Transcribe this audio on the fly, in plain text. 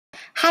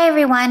Hi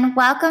everyone,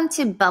 welcome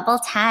to Bubble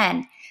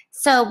 10.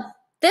 So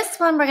this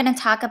one we're going to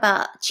talk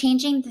about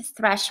changing the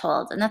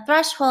threshold. And the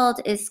threshold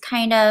is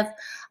kind of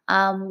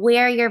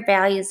where your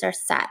values are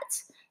set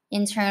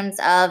in terms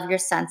of your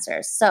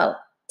sensors. So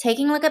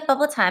taking a look at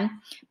Bubble 10,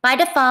 by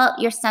default,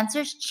 your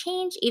sensors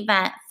change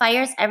event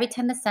fires every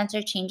time the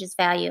sensor changes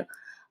value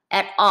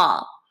at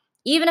all,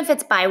 even if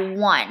it's by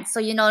 1. So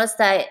you notice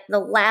that the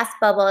last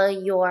bubble,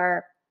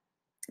 your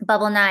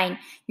Bubble 9,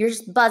 your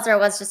buzzer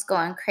was just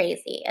going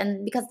crazy.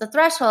 And because the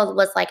threshold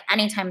was like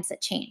anytime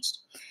it changed.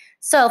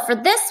 So for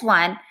this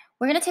one,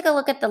 we're going to take a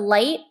look at the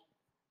light.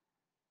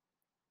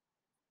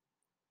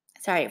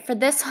 Sorry, for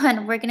this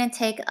one, we're going to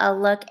take a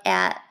look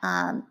at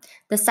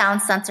the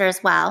sound sensor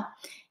as well.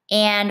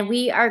 And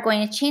we are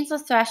going to change the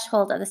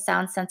threshold of the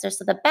sound sensor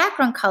so the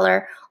background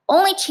color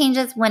only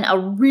changes when a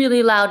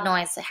really loud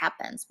noise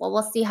happens. Well,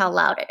 we'll see how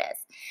loud it is.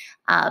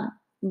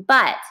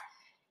 But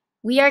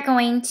we are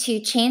going to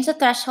change the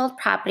threshold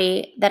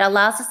property that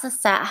allows us to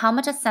set how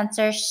much a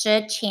sensor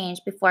should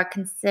change before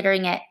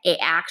considering it an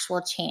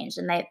actual change.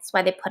 And that's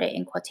why they put it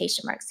in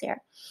quotation marks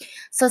here.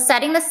 So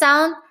setting the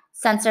sound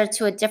sensor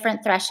to a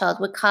different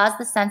threshold would cause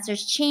the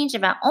sensor's change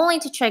event only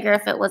to trigger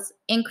if it was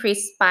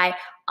increased by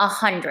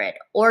 100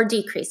 or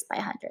decreased by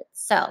 100.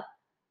 So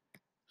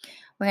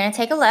we're going to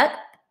take a look.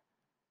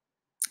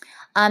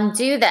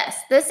 Do this.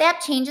 This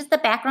app changes the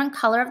background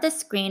color of the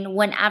screen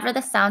whenever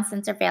the sound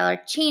sensor value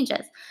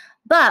changes,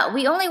 but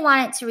we only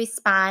want it to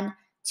respond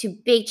to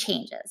big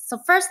changes. So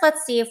first,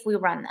 let's see if we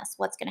run this,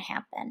 what's going to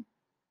happen.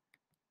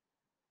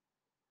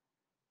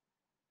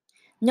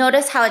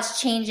 Notice how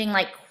it's changing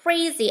like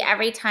crazy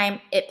every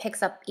time it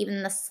picks up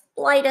even the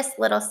slightest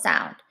little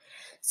sound.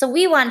 So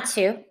we want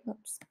to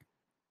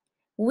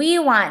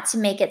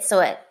make it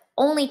so it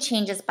only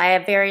changes by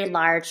a very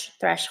large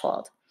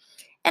threshold.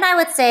 And I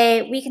would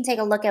say we can take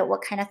a look at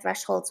what kind of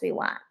thresholds we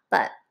want,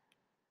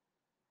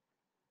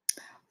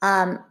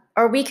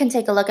 or we can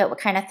take a look at what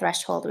kind of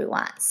threshold we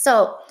want.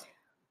 So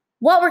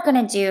what we're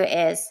going to do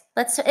is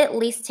let's at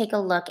least take a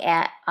look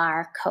at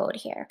our code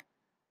here.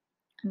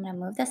 I'm going to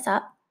move this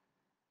up.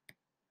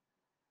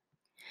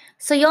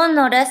 So you'll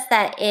notice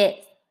that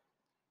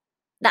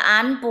the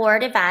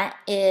onboard event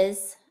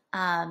is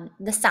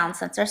the sound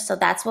sensor. So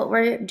that's what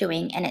we're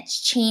doing, and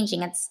it's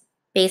changing. It's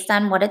based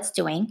on what it's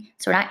doing.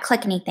 So we're not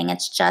clicking anything.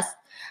 It's just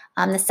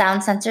the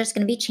sound sensor is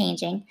going to be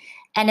changing.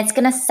 And it's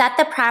going to set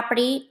the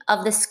property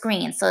of the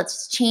screen. So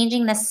it's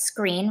changing the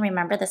screen.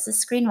 Remember, this is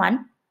screen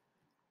 1.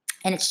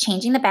 And it's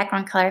changing the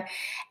background color.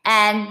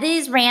 And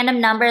these random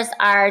numbers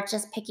are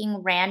just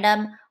picking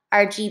random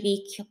RGB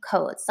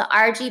codes. So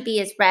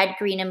RGB is red,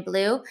 green, and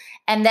blue.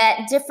 And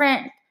that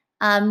different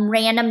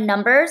random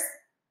numbers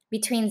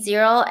between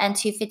 0 and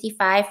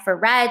 255 for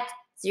red,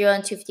 0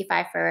 and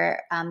 255 for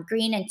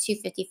green, and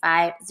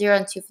 255, 0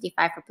 and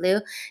 255 for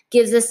blue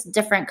gives us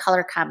different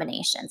color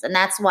combinations. And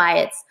that's why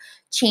it's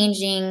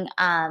changing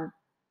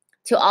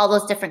to all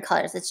those different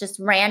colors. It's just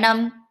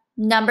random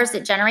numbers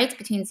it generates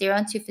between 0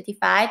 and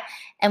 255.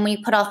 And when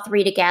you put all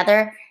 3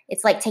 together,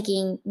 it's like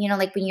taking,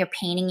 like when you're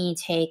painting, you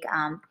take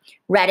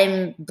red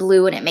and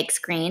blue and it makes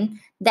green.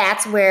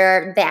 That's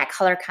where that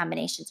color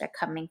combinations are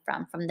coming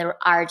from the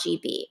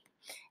RGB.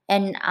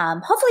 And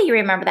hopefully you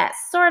remember that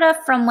sort of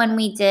from when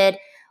we did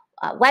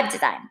web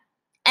design.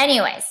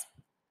 Anyways,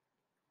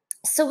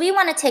 so we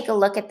want to take a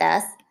look at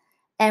this,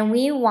 and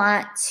we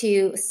want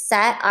to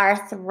set our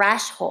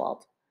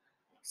threshold.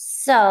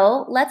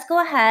 So let's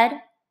go ahead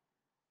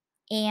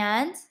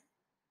and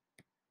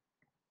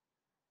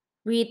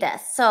read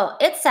this. So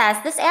it says,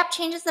 this app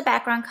changes the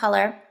background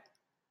color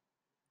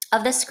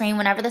of the screen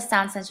whenever the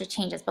sound sensor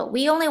changes, but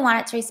we only want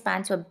it to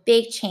respond to a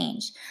big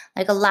change,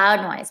 like a loud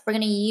noise. We're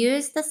going to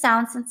use the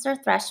sound sensor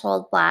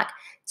threshold block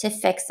to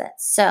fix it.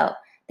 So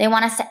they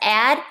want us to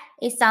add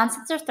a sound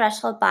sensor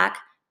threshold block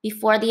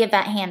before the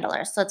event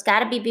handler. So it's got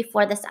to be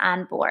before this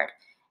onboard.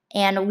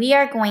 And we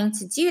are going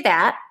to do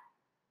that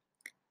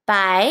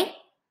by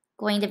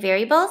going to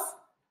variables.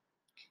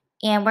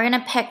 And we're going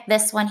to pick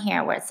this one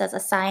here where it says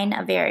assign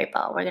a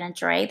variable. We're going to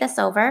drag this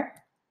over.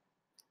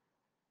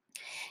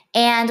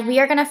 And we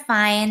are going to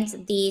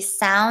find the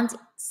sound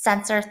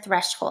sensor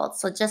threshold.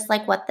 So just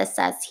like what this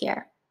says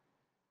here.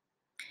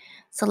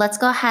 So let's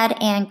go ahead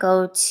and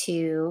go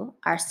to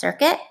our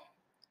circuit.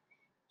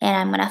 And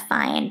I'm going to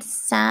find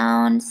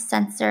sound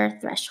sensor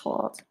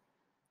threshold.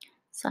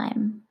 So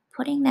I'm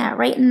putting that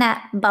right in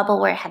that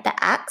bubble where it had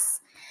the X.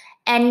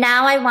 And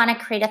now I want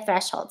to create a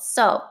threshold.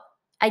 So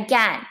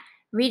again,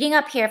 reading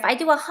up here, if I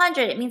do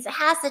 100, it means it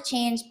has to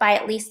change by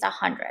at least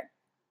 100.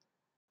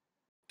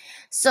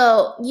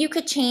 So you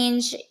could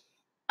change,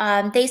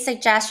 they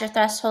suggest your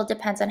threshold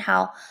depends on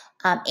how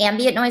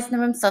ambient noise in the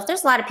room. So if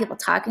there's a lot of people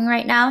talking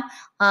right now,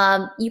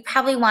 you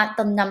probably want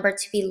the number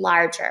to be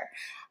larger.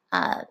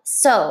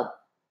 So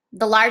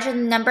the larger the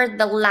number,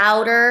 the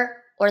louder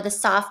or the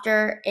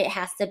softer it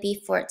has to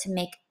be for it to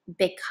make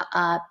big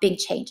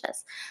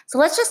changes. So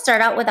let's just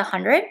start out with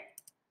 100.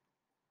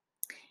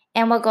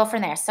 And we'll go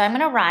from there. So I'm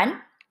going to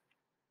run.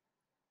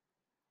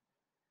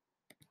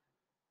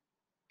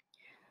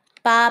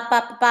 Ba,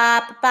 ba,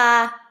 ba, ba,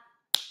 ba.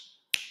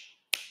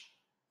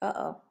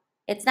 Uh-oh.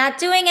 It's not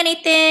doing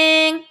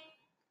anything.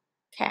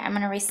 Okay, I'm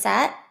going to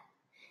reset.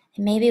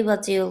 And maybe we'll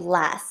do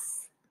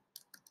less.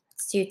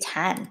 Let's do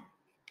 10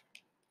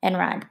 and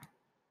run.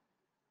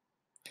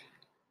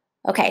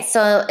 Okay,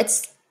 so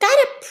it's got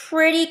a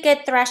pretty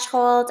good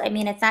threshold. I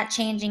mean, it's not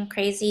changing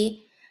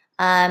crazy,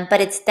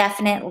 but it's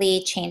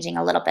definitely changing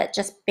a little bit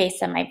just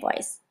based on my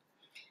voice.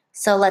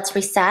 So let's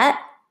reset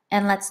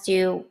and let's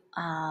do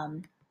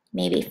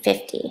maybe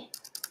 50.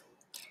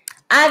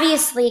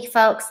 Obviously,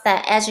 folks,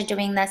 that as you're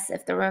doing this,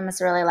 if the room is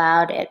really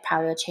loud, it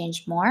probably will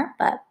change more,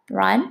 but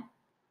run.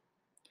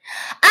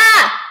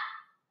 Ah!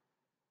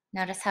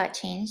 Notice how it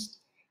changed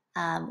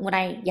when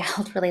I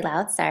yelled really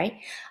loud,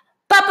 sorry.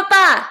 Ba, ba,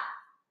 ba!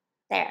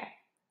 There.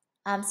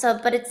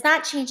 But it's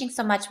not changing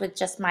so much with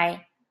just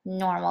my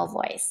normal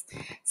voice.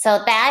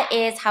 So that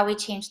is how we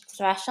change the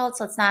threshold.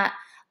 So it's not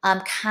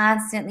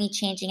constantly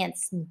changing.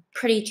 It's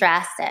pretty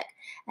drastic.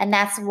 And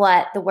that's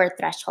what the word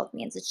threshold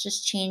means. It's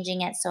just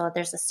changing it so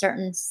there's a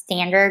certain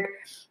standard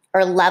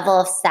or level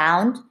of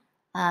sound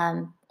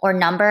or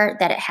number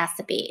that it has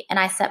to be. And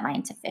I set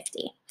mine to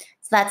 50.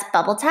 So that's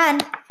bubble 10.